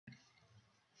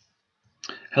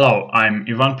Hello, I'm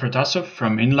Ivana Протасова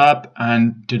from in.Lab,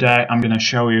 and today I'm going to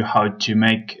show you how to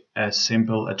make a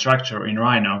simple attractor in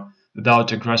Rhino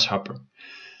without a Grasshopper.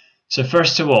 So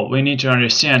first of all, we need to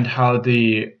understand how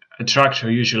the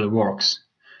attractor usually works.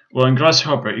 Well, in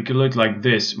Grasshopper it could look like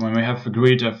this when we have a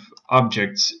grid of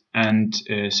objects and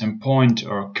some point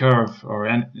or curve or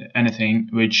anything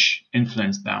which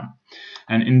influence them.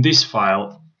 And in this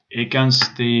file it counts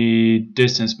the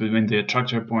distance between the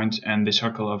attractor point and the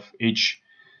circle of each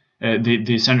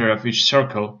the center of each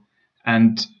circle,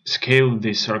 and scale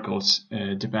these circles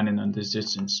depending on this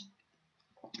distance.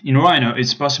 In Rhino,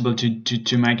 it's possible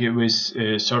to make it with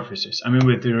surfaces. I mean,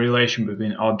 with the relation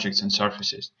between objects and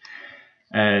surfaces.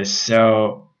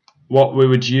 So what we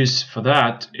would use for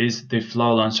that is the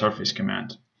FlowAlongSrf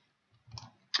command.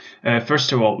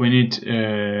 First of all, we need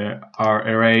our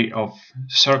array of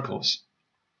circles.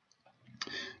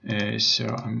 So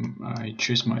I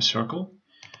choose my circle.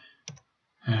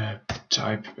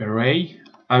 Type array.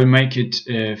 I will make it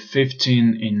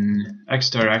 15 in x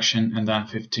direction and then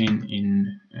 15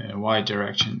 in y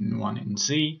direction and 1 in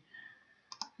z.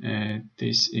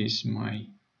 This is my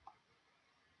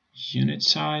unit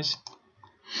size.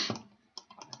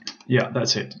 Yeah,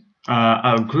 that's it.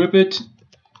 I'll group it.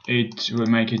 It will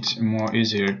make it more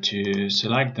easier to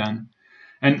select then.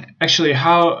 And actually,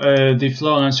 how the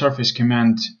FlowAlongSrf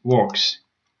command works.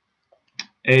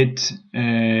 It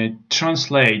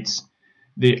translates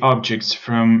the objects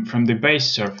from the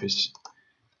base surface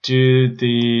to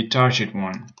the target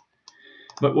one.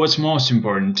 But what's most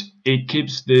important, it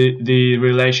keeps the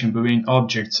relation between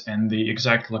objects and the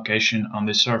exact location on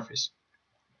the surface.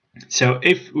 So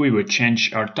if we would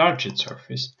change our target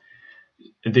surface,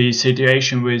 the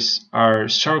situation with our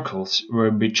circles will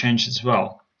be changed as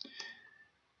well.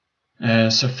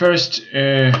 So first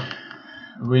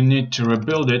we need to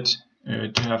rebuild it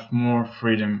to have more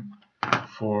freedom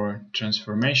for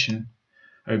transformation.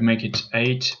 I would make it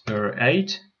 8 per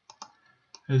 8.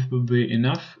 This will be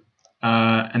enough.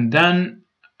 And then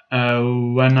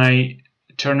when I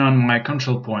turn on my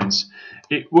control points,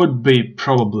 it would be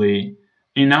probably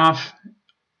enough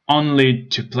only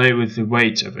to play with the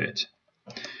weight of it.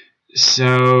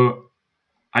 So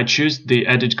I choose the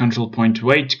edit control point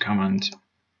weight command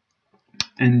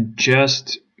and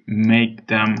just make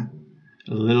them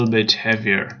a little bit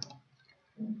heavier,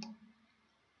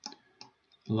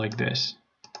 like this,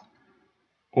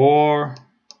 or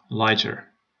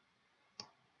lighter.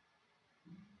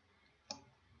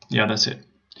 Yeah, that's it.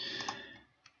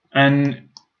 And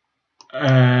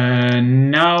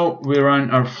now we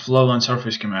run our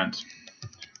FlowAlongSrf command.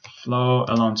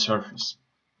 FlowAlongSrf.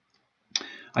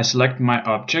 I select my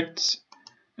objects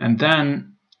and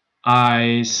then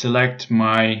I select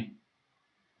my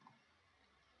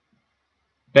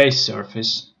base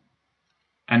surface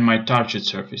and my target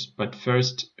surface, but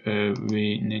first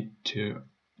we need to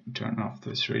turn off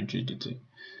this rigidity.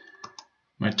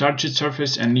 My target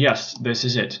surface, and yes, this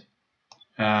is it.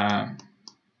 That's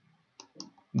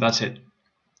it.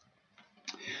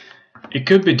 It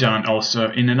could be done also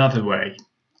in another way,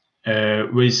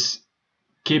 with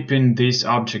keeping these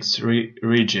objects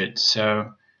rigid.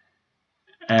 So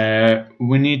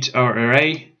we need our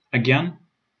array again.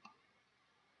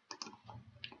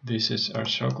 This is our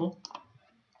circle.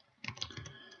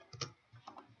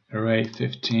 Array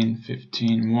 15,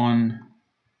 15, 1,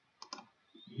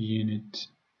 unit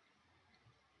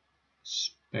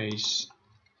space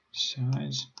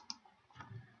size.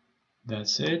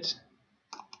 That's it.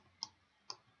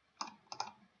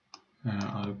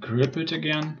 I'll group it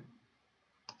again.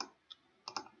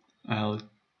 I'll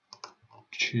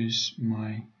choose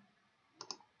my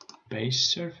base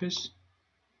surface,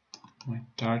 my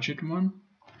target one.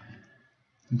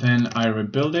 Then I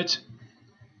rebuild it.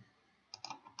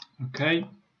 Okay.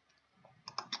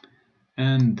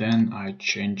 And then I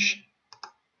change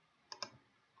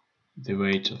the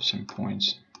weight of some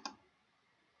points.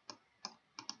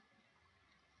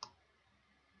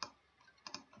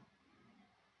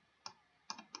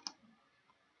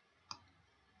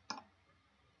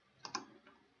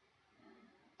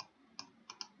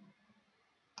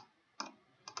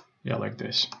 Yeah, like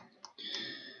this.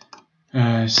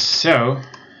 So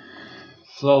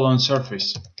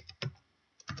FlowAlongSrf,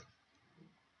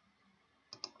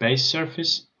 base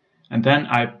surface, and then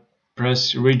I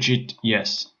press rigid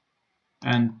yes,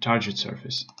 and target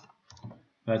surface.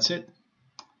 That's it.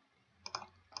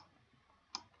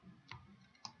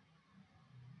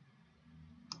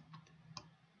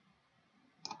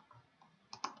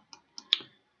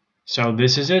 So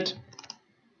this is it.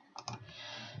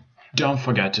 Don't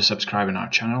forget to subscribe on our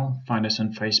channel, find us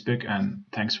on Facebook, and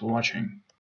thanks for watching.